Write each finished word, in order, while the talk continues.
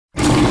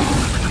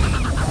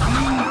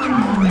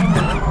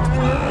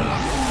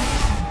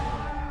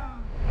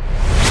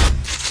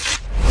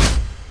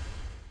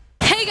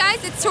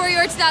Tori,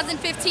 your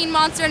 2015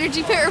 Monster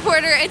Energy Pit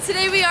Reporter, and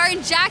today we are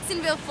in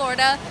Jacksonville,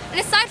 Florida. And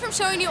aside from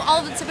showing you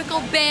all of the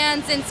typical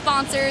bands and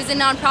sponsors and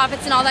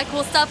nonprofits and all that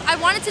cool stuff, I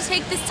wanted to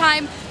take this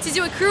time to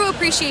do a crew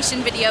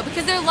appreciation video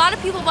because there are a lot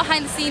of people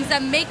behind the scenes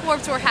that make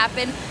Warped Tour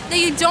happen that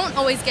you don't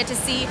always get to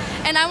see.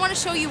 And I want to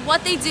show you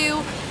what they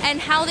do and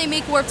how they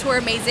make Warped Tour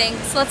amazing.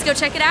 So let's go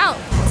check it out.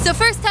 So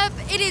first up,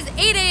 it is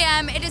 8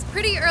 a.m. It is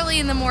pretty early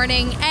in the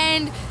morning,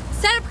 and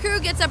setup crew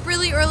gets up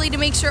really early to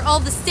make sure all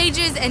the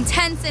stages and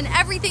tents and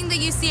everything that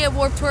you see at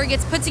Warped Tour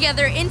gets put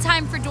together in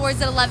time for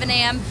doors at 11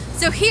 a.m.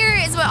 So here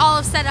is what all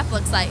of setup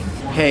looks like.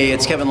 Hey,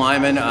 it's Kevin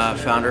Lyman,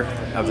 founder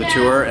of the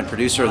tour and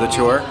producer of the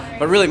tour.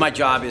 But really my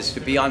job is to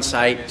be on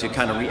site, to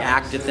kind of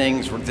react to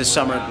things. This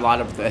summer, a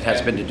lot of it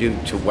has been to do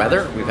to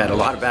weather. We've had a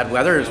lot of bad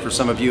weather, for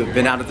some of you who have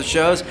been out at the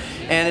shows.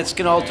 And it's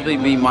going to ultimately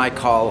be my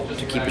call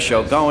to keep a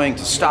show going,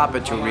 to stop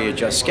it, to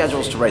readjust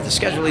schedules, to write the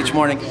schedule each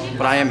morning.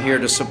 But I am here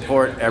to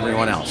support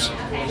everyone else.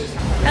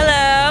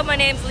 Hello, my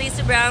name's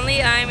Lisa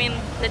Brownlee. I'm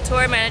the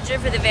tour manager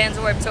for the Vans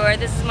Warped Tour.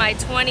 This is my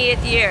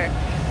 20th year,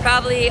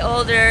 probably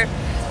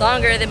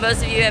longer than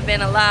most of you have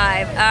been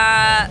alive.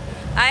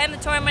 I am the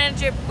tour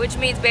manager, which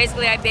means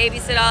basically I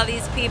babysit all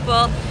these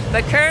people.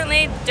 But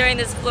currently, during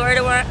this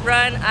Florida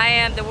run, I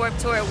am the Warped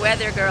Tour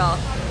weather girl.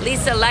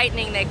 Lisa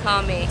Lightning, they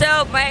call me.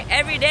 So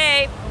every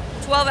day,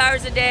 12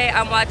 hours a day,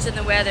 I'm watching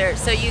the weather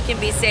so you can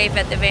be safe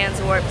at the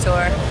Vans Warped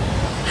Tour.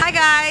 Hi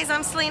guys,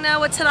 I'm Selena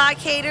with Tanai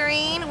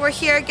Catering. We're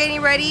here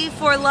getting ready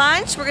for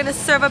lunch. We're gonna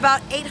serve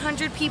about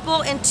 800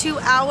 people in 2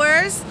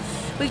 hours.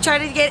 We try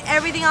to get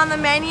everything on the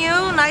menu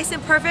nice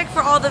and perfect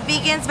for all the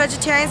vegans,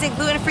 vegetarians, and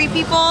gluten-free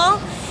people.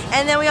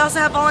 And then we also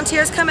have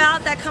volunteers come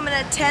out that come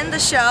and attend the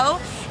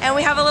show. And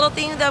we have a little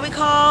thing that we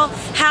call,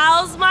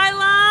 How's My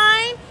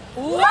Line?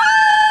 Woo!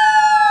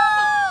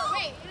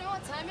 Wait, you know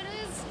what time it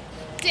is?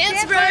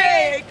 Dance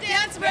break!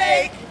 Dance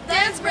break!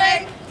 Dance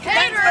break!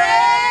 Catering!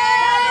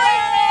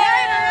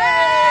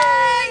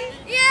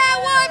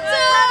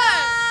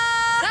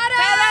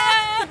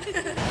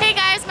 Hey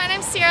guys, my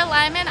name's Sierra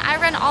Lyman. I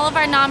run all of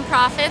our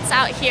nonprofits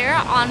out here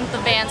on the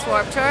Vans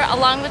Warped Tour.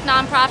 Along with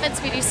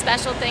nonprofits, we do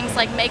special things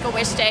like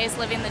Make-A-Wish Days,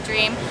 Living the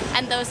Dream,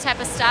 and those type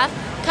of stuff.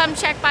 Come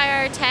check by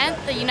our tent,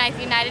 the Unite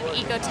the United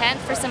Eco Tent,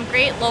 for some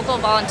great local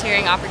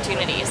volunteering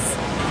opportunities.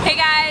 Hey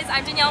guys,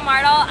 I'm Danielle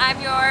Martel. I'm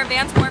your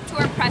Vans Warped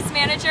Tour press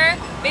manager.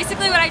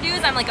 Basically what I do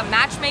is I'm like a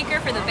matchmaker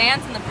for the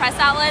bands and the press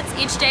outlets.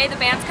 Each day the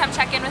bands come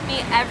check in with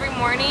me every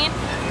morning.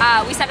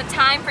 We set a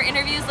time for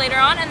interviews later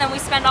on, and then we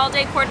spend all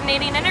day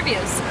coordinating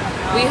interviews.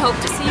 We hope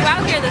to see you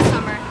out here this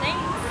summer. Thanks.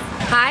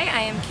 Hi,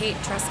 I am Kate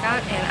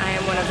Truscott, and I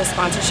am one of the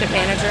sponsorship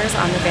managers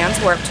on the Vans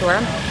Warped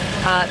Tour.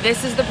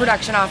 This is the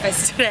production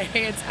office today.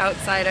 It's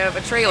outside of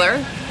a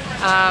trailer.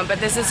 But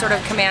this is sort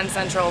of command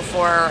central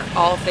for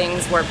all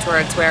things Warped Tour.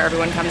 It's where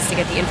everyone comes to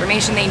get the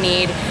information they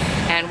need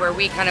and where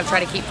we kind of try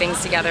to keep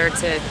things together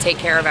to take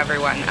care of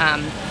everyone.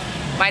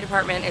 My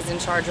department is in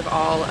charge of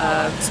all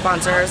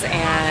sponsors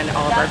and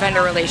all of our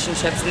vendor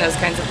relationships and those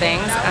kinds of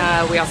things.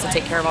 We also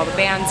take care of all the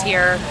bands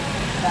here.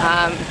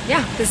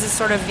 Yeah, this is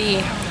sort of the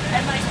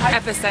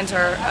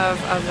epicenter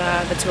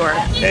of the tour.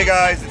 Hey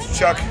guys, it's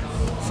Chuck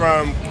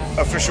from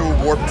Official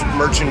Warped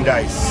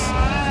Merchandise.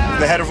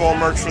 The head of all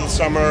merch for the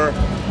summer.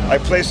 I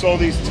place all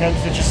these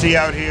tents that you see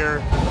out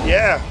here.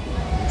 Yeah,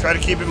 try to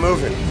keep it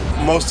moving.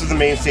 Most of the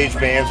main stage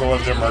bands will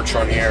have their merch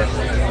on here.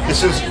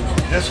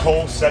 This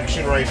whole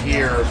section right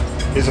here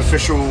is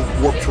Official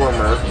Warped Tour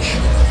merch.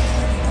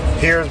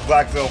 Here's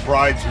Black Veil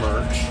Bride's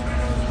merch.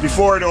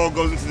 Before it all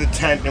goes into the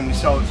tent and we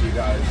sell it to you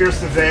guys. Pierce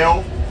the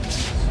Veil,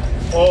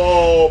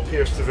 all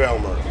Pierce the Veil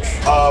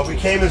merch. We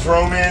came as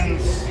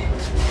Romans,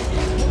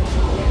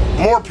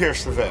 more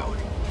Pierce the Veil.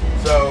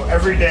 So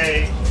every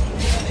day,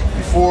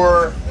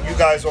 before you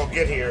guys all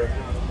get here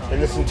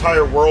and this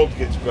entire world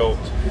gets built,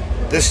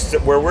 this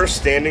where we're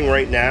standing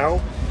right now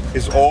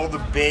is all the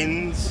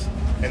bins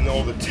and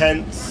all the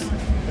tents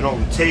and all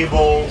the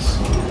tables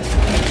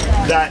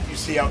that you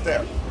see out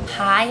there.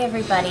 Hi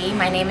everybody,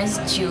 my name is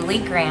Julie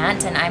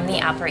Grant and I'm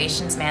the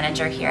operations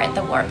manager here at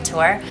the Warped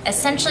Tour.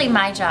 Essentially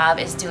my job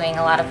is doing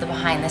a lot of the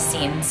behind the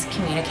scenes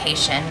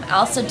communication. I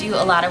also do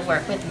a lot of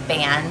work with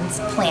bands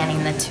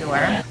planning the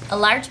tour. A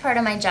large part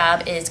of my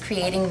job is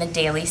creating the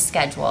daily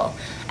schedule.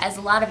 As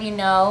a lot of you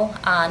know,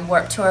 on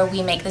Warped Tour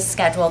we make the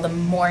schedule the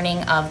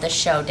morning of the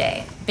show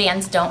day.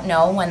 Bands don't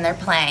know when they're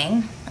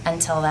playing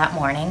until that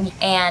morning,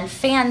 and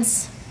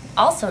fans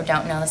also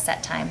don't know the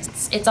set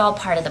times. It's all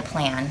part of the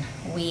plan.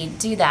 We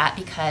do that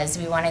because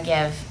we want to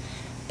give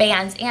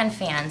bands and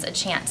fans a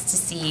chance to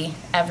see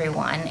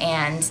everyone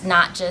and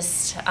not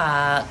just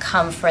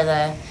come for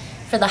the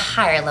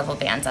higher level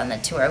bands on the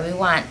tour. We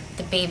want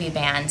the baby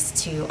bands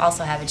to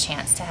also have a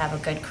chance to have a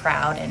good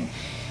crowd, and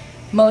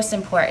most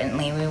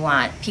importantly, we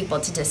want people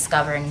to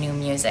discover new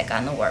music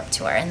on the Warped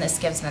Tour, and this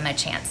gives them a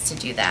chance to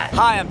do that.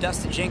 Hi, I'm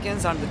Dustin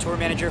Jenkins. I'm the tour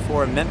manager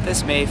for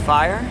Memphis May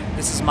Fire.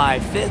 This is my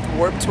 5th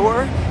Warped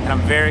Tour, and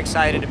I'm very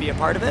excited to be a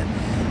part of it.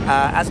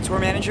 As a tour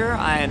manager,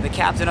 I am the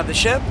captain of the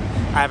ship.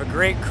 I have a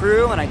great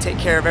crew, and I take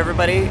care of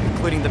everybody,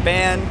 including the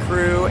band,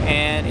 crew,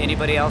 and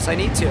anybody else I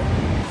need to.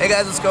 Hey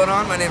guys, what's going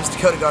on? My name is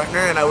Dakota Gartner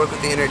and I work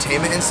with the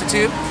Entertainment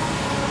Institute.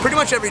 Pretty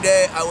much every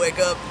day I wake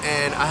up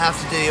and I have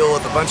to deal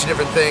with a bunch of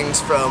different things,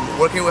 from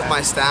working with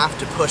my staff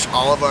to push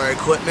all of our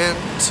equipment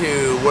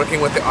to working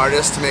with the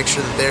artists to make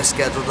sure that they're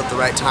scheduled at the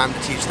right time to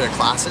teach their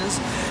classes,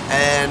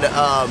 and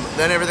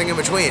then everything in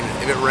between.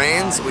 If it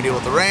rains, we deal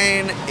with the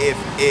rain. If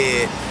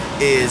it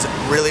is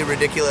really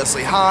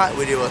ridiculously hot,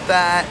 we deal with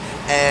that.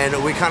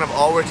 And we kind of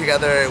all work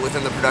together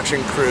within the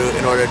production crew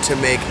in order to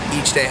make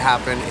each day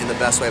happen in the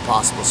best way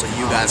possible so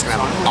you guys can have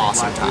an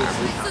awesome time.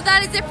 So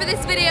that is it for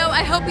this video.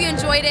 I hope you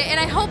enjoyed it, and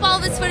I hope all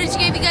this footage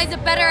gave you guys a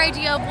better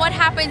idea of what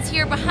happens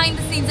here behind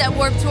the scenes at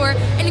Warped Tour,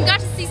 and you got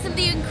to see some of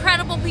the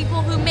incredible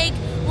people who make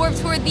Warped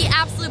Tour the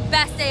absolute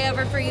best day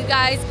ever for you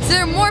guys. So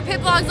there are more pit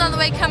vlogs on the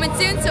way coming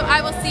soon, so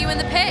I will see you in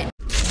the pit.